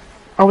children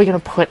are we going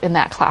to put in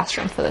that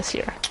classroom for this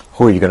year?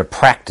 Who are you going to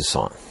practice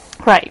on?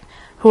 Right.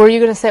 Who are you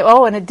going to say,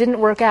 oh, and it didn't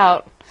work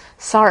out?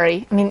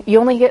 Sorry. I mean, you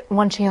only get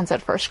one chance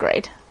at first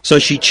grade. So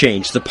she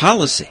changed the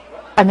policy.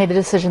 I made a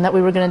decision that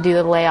we were going to do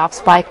the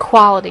layoffs by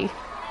quality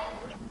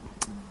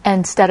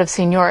instead of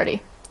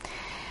seniority.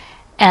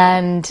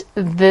 And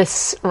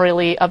this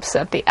really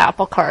upset the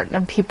apple cart,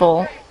 and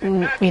people,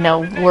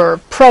 were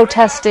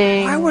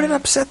protesting. Why would it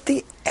upset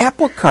the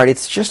apple cart?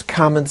 It's just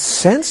common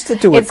sense to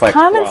do it by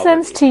quality. It's common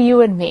sense to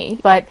you and me,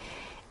 but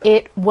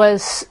it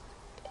was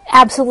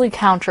absolutely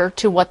counter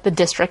to what the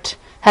district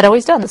had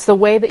always done. It's the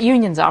way that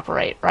unions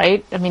operate,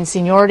 right? I mean,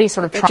 seniority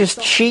sort of... It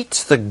just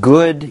cheats the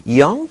good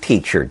young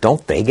teacher.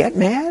 Don't they get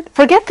mad?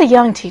 Forget the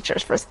young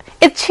teachers first.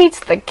 It cheats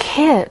the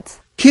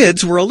kids.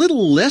 Kids were a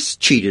little less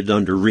cheated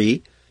under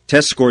Ree.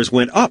 Test scores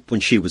went up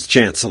when she was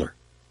chancellor.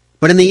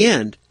 But in the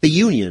end, the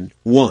union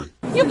won.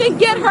 You can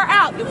get her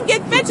out. You can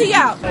get Fitchy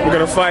out. We're going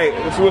to fight.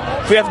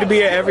 If we have to be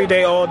here every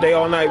day, all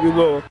night, we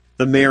will.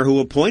 The mayor who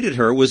appointed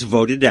her was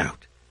voted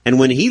out. And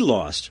when he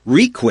lost,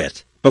 Ree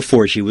quit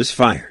before she was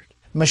fired.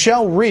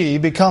 Michelle Rhee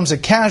becomes a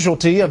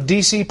casualty of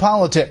D.C.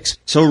 politics.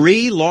 So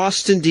Ree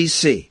lost in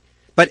D.C.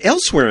 But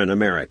elsewhere in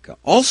America,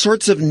 all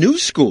sorts of new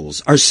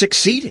schools are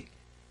succeeding.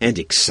 And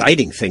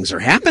exciting things are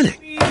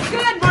happening.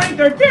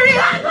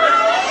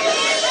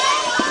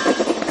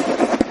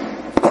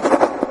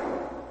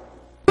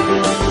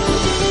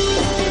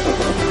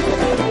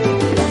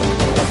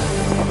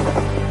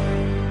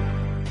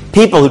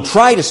 People who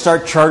try to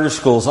start charter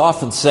schools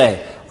often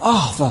say,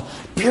 oh,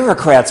 the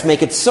bureaucrats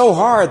make it so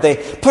hard. They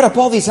put up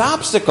all these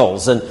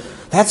obstacles, and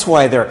that's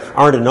why there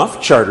aren't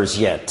enough charters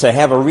yet to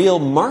have a real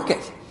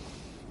market.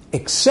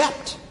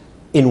 Except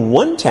in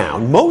one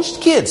town, most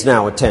kids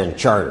now attend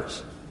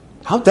charters.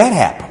 How'd that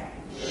happen?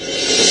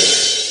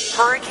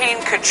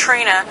 Hurricane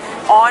Katrina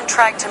on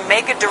track to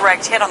make a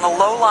direct hit on the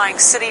low-lying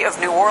city of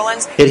New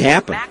Orleans. It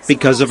happened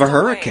because of a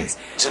hurricane.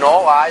 And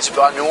all eyes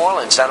on New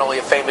Orleans, not only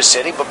a famous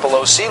city, but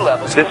below sea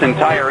level. This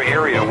entire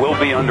area will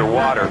be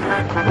underwater.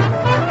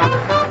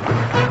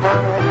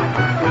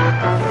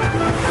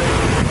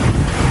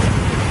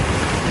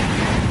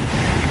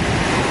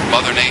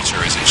 Mother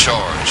Nature is in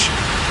charge,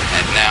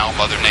 and now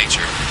Mother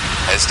Nature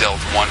has dealt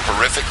one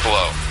horrific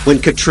blow. When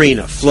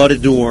Katrina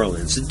flooded New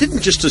Orleans, it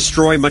didn't just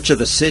destroy much of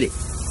the city.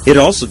 It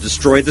also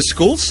destroyed the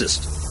school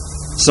system.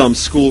 Some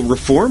school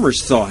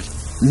reformers thought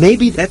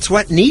maybe that's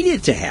what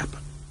needed to happen.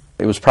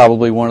 It was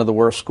probably one of the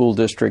worst school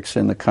districts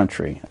in the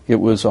country. It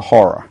was a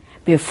horror.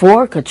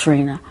 Before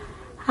Katrina,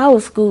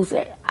 our schools,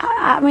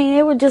 I mean,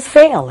 they were just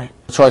failing.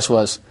 The choice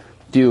was,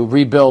 do you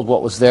rebuild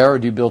what was there or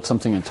do you build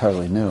something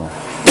entirely new?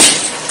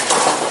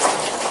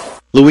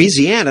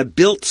 Louisiana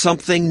built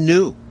something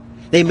new.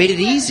 They made it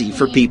easy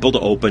for people to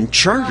open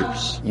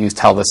charters. You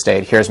tell the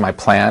state, here's my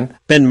plan.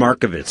 Ben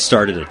Markovitz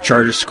started a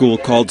charter school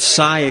called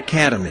Psi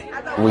Academy.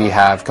 We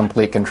have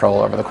complete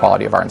control over the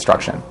quality of our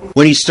instruction.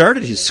 When he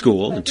started his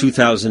school in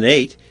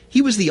 2008,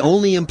 he was the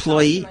only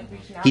employee.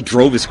 He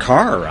drove his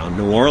car around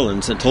New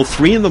Orleans until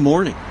 3 in the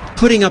morning,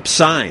 putting up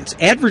signs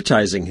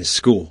advertising his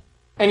school.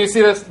 And you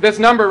see this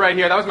number right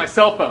here, that was my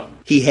cell phone.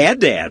 He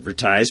had to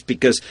advertise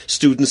because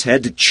students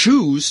had to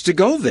choose to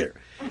go there.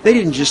 They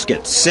didn't just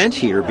get sent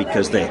here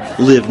because they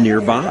lived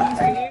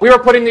nearby. We were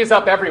putting these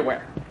up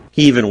everywhere.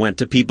 He even went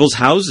to people's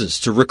houses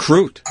to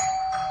recruit.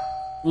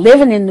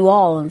 Living in New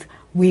Orleans,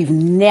 we've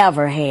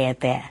never had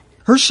that.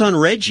 Her son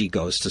Reggie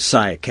goes to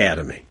Psi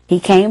Academy.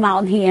 He came out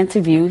and he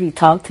interviewed, he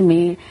talked to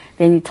me,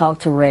 then he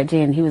talked to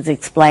Reggie, and he was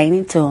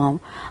explaining to him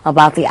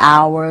about the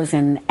hours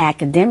and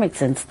academics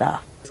and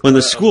stuff. When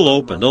the school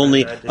opened,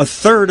 only a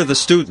third of the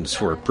students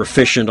were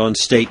proficient on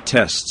state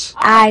tests.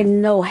 I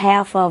know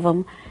half of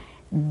them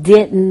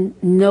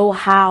didn't know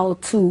how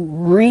to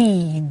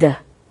read.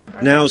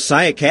 Now,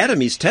 Psi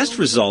Academy's test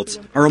results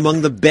are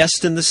among the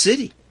best in the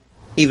city,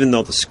 even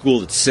though the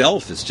school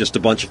itself is just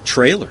a bunch of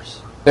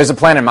trailers. There's a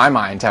plan in my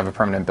mind to have a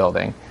permanent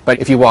building, but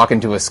if you walk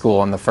into a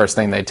school and the first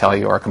thing they tell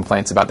you are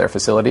complaints about their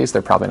facilities,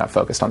 they're probably not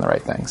focused on the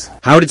right things.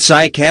 How did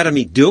Psi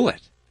Academy do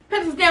it?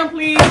 Pencils down,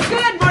 please.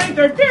 Good morning,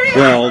 third period.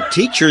 Well,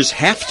 teachers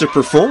have to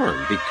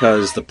perform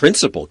because the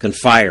principal can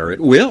fire at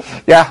will.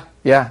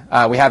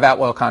 Yeah, we have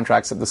at-will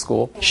contracts at the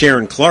school.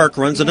 Sharon Clark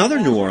runs another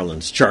New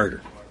Orleans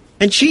charter,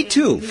 and she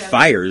too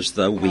fires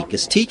the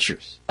weakest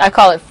teachers. I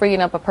call it freeing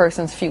up a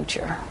person's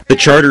future. The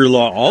charter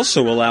law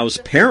also allows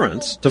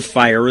parents to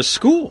fire a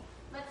school.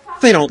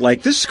 If they don't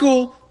like this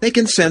school, they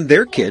can send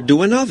their kid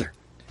to another.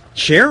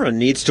 Sharon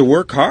needs to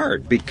work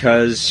hard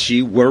because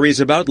she worries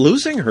about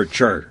losing her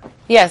charter.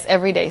 Yes,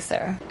 every day,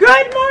 sir.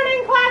 Good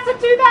morning, class of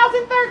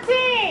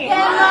 2013. Good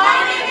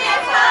morning,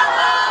 Miss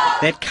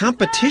Howell. That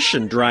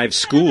competition drives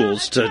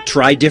schools to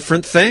try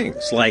different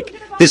things, like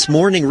this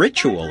morning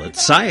ritual at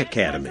Psi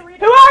Academy.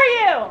 Who are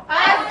you?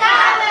 A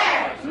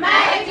scholar.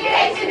 My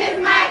education is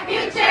my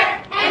future,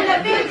 and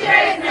the future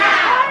is now.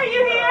 How are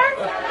you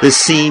here? This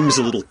seems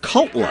a little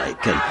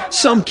cult-like, and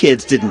some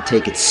kids didn't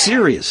take it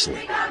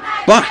seriously.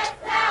 But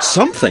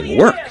something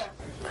worked.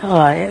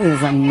 Oh, it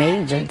is a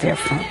major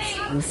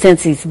difference.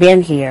 Since he's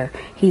been here,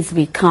 he's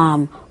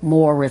become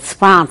more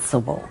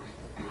responsible,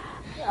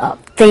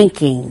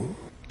 thinking.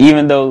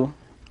 Even though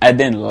I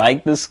didn't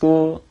like the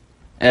school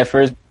at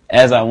first,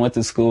 as I went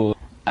to school,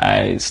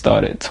 I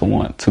started to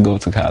want to go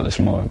to college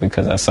more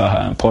because I saw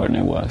how important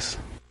it was.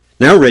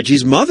 Now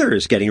Reggie's mother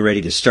is getting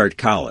ready to start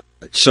college,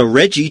 so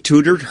Reggie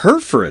tutored her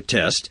for a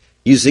test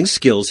using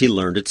skills he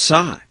learned at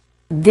Psi.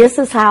 This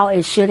is how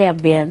it should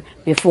have been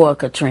before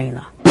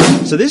Katrina.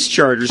 So this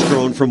charter's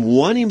grown from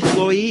one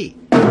employee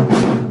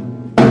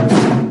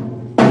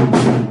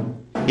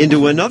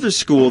into another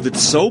school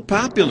that's so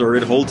popular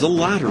it holds a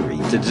lottery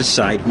to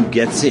decide who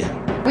gets in.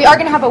 We are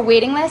going to have a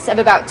waiting list of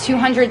about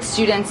 200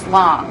 students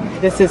long.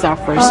 This is our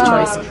first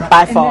choice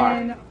by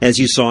far. As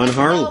you saw in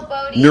Harlem,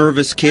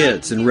 nervous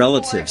kids and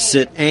relatives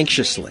sit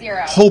anxiously,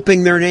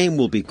 hoping their name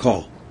will be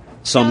called.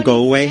 Some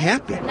go away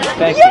happy.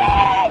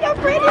 Yay, you're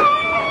pretty!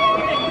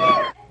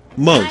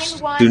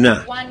 Most do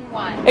not.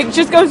 It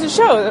just goes to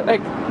show,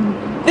 like,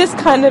 this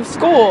kind of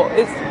school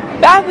is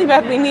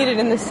badly needed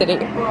in this city.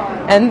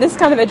 And this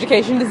kind of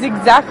education is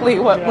exactly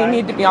what we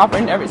need to be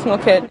offering to every single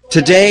kid.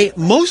 Today,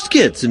 most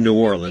kids in New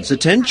Orleans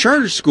attend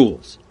charter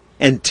schools,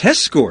 and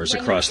test scores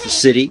across the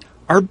city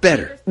are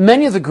better.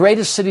 Many of the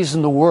greatest cities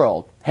in the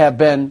world have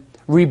been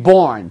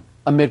reborn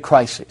amid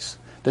crises.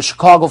 The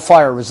Chicago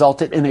fire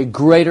resulted in a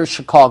greater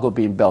Chicago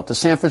being built. The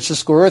San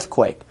Francisco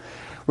earthquake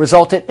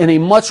resulted in a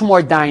much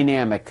more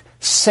dynamic,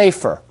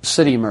 safer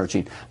city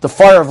emerging. The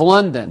fire of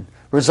London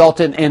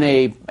resulted in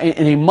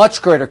a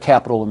much greater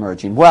capital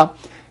emerging. Well,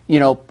 you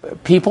know,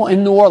 people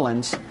in New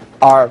Orleans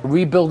are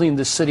rebuilding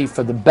the city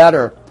for the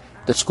better.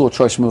 The school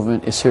choice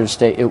movement is here to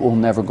stay. It will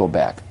never go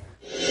back.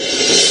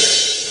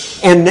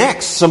 And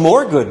next, some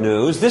more good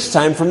news, this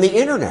time from the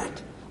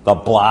internet. The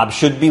Blob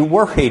should be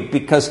worried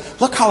because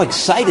look how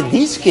excited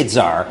these kids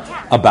are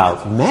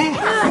about math.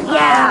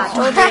 Yeah,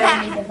 told you.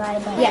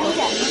 Yeah.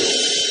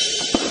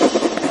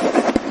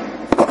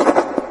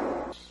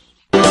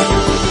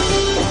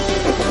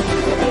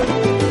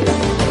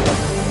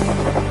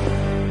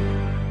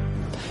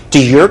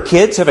 Do your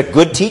kids have a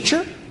good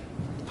teacher?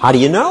 How do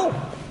you know?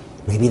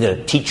 Maybe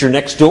the teacher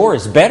next door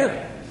is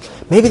better.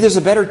 Maybe there's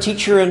a better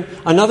teacher in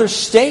another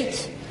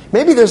state.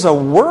 Maybe there's a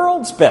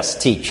world's best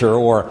teacher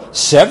or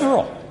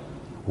several.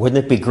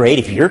 Wouldn't it be great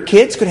if your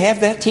kids could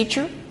have that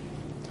teacher?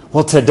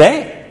 Well,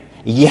 today,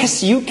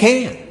 yes, you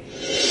can.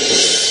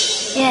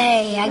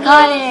 Yay, I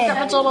got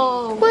it.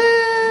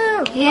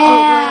 Woo!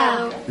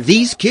 Yeah.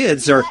 These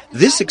kids are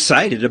this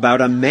excited about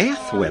a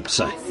math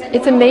website.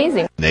 It's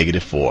amazing.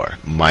 -4,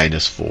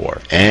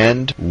 -4,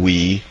 and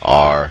we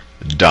are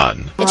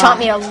done. It taught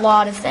me a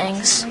lot of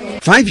things.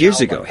 5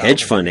 years ago,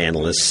 hedge fund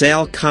analyst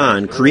Sal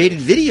Khan created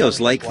videos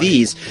like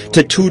these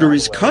to tutor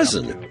his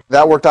cousin.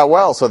 That worked out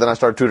well, so then I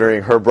started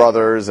tutoring her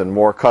brothers and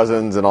more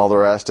cousins and all the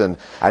rest, and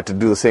I had to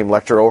do the same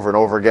lecture over and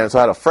over again. So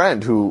I had a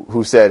friend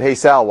who said, "Hey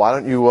Sal, why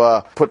don't you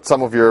put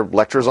some of your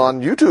lectures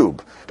on YouTube?"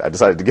 I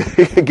decided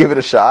to give it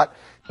a shot.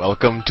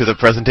 Welcome to the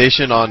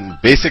presentation on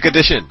Basic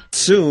Addition.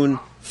 Soon,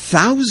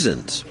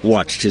 thousands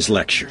watched his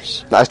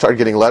lectures. I started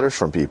getting letters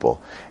from people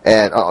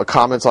and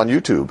comments on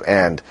YouTube,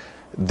 and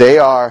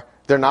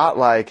they're not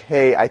like,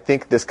 "Hey, I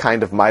think this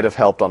kind of might have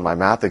helped on my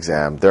math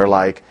exam." They're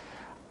like,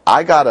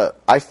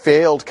 I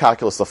failed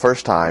calculus the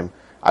first time.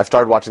 I've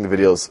started watching the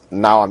videos.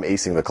 Now I'm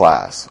acing the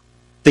class.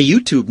 The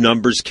YouTube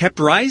numbers kept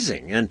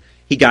rising, and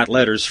he got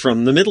letters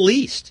from the Middle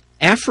East,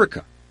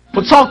 Africa.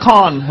 What Sal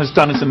Khan has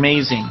done is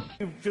amazing.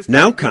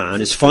 Now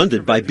Khan is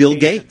funded by Bill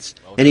Gates,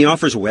 and he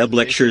offers web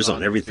lectures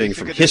on everything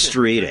from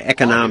history to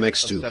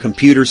economics to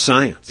computer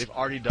science.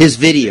 His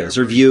videos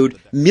are viewed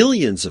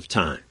millions of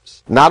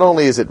times. Not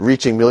only is it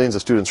reaching millions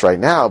of students right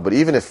now, but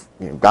even if,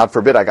 God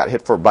forbid, I got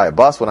hit by a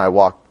bus when I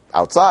walk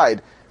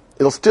outside,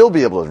 it'll still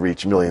be able to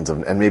reach millions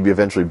of, and maybe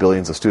eventually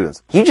billions of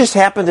students. You just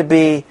happen to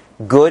be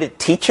good at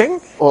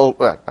teaching? Well,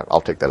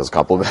 I'll take that as a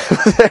compliment.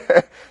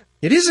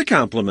 It is a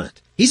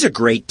compliment. He's a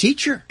great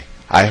teacher.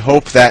 I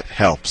hope that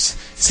helps.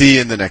 See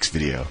you in the next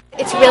video.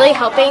 It's really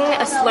helping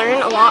us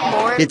learn a lot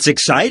more. It's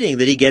exciting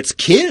that he gets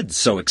kids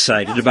so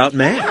excited about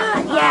math.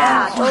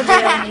 Yeah, told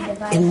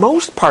you. In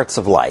most parts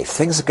of life,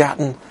 things have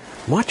gotten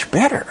much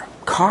better.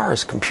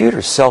 Cars,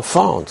 computers, cell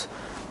phones.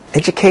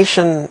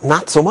 Education,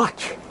 not so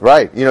much.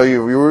 Right. You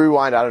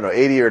rewind,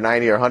 80 or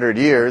 90 or 100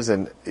 years,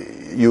 and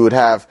you would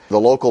have the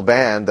local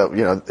band that,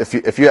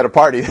 if you had a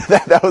party,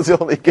 that was the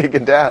only gig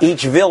in town.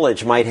 Each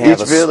village might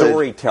have a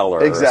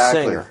storyteller or a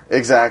singer.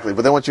 Exactly.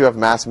 But then once you have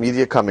mass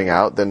media coming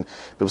out, then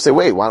people say,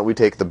 wait, why don't we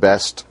take the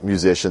best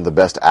musician, the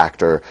best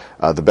actor,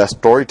 the best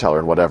storyteller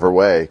in whatever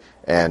way,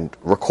 and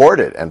record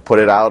it and put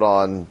it out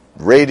on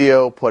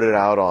radio, put it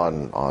out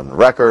on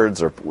records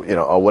or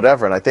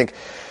whatever. And I think,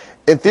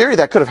 in theory,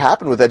 that could have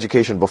happened with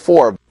education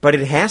before. But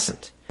it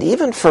hasn't.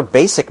 Even for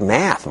basic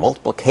math,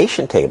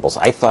 multiplication tables,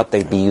 I thought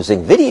they'd be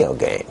using video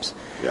games.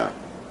 Yeah.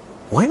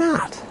 Why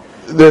not?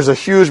 There's a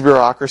huge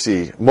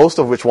bureaucracy, most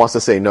of which wants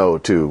to say no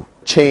to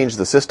change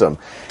the system.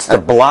 It's the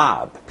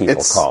blob,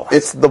 people call it.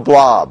 It's the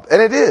blob.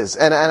 And it is.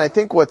 And I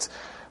think what's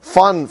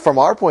fun from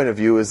our point of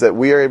view is that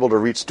we are able to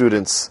reach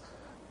students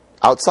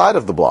outside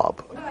of the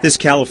blob. This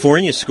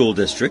California school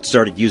district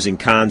started using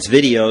Khan's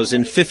videos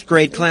in 5th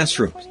grade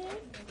classrooms.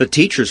 The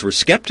teachers were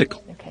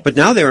skeptical, but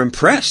now they're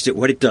impressed at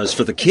what it does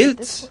for the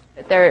kids.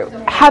 They're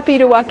happy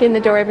to walk in the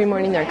door every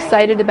morning. They're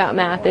excited about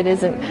math. It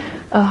isn't,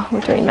 oh,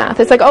 we're doing math.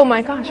 It's like, oh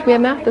my gosh, we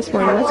have math this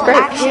morning. That's great.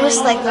 Actually,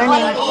 just like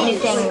learning new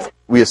things.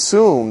 We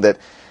assume that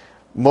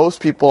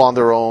most people on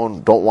their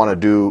own don't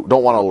want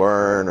to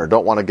learn, or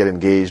don't want to get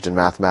engaged in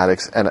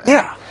mathematics. And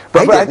yeah,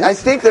 but I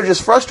think they're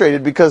just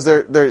frustrated because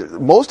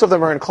most of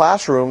them are in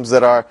classrooms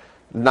that are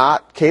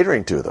not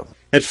catering to them.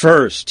 At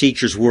first,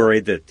 teachers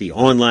worried that the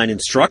online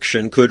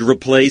instruction could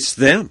replace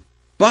them.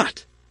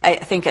 But I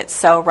think it's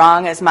so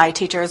wrong. As my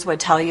teachers would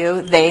tell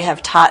you, they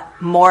have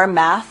taught more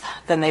math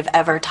than they've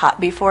ever taught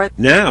before.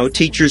 Now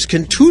teachers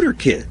can tutor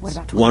kids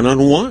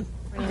one-on-one.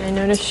 I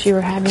noticed you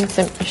were having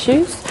some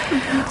issues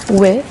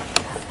with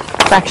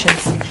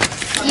fractions.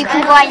 You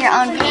can go at your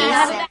own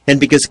pace. And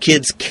because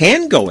kids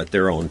can go at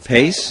their own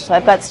pace. So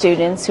I've got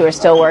students who are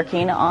still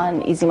working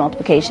on easy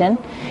multiplication,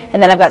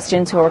 and then I've got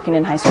students who are working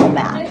in high school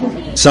math.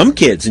 Some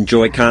kids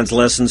enjoy Khan's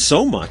lessons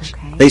so much,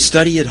 they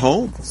study at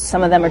home.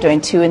 Some of them are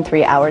doing 2 and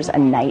 3 hours a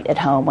night at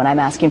home when I'm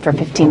asking for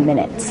 15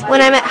 minutes. When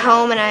I'm at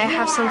home and I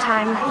have some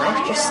time,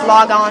 I just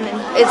log on,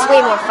 and it's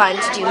way more fun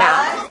to do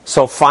math.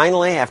 So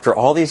finally, after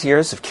all these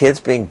years of kids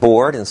being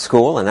bored in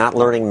school and not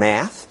learning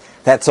math,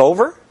 that's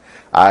over?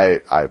 I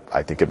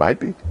think it might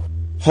be.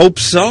 Hope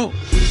so.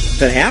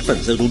 If it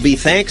happens, it'll be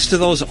thanks to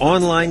those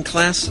online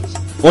classes,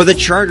 or the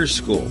charter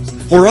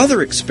schools, or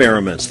other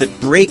experiments that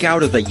break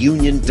out of the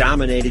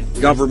union-dominated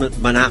government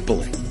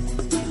monopoly.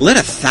 Let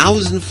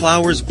 1,000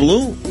 flowers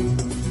bloom.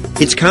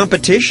 It's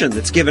competition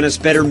that's given us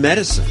better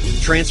medicine,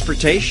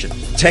 transportation,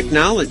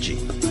 technology,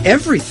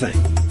 everything.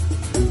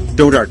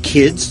 Don't our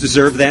kids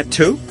deserve that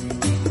too?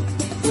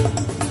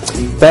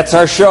 That's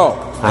our show.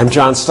 I'm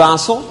John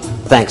Stossel.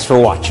 Thanks for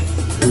watching.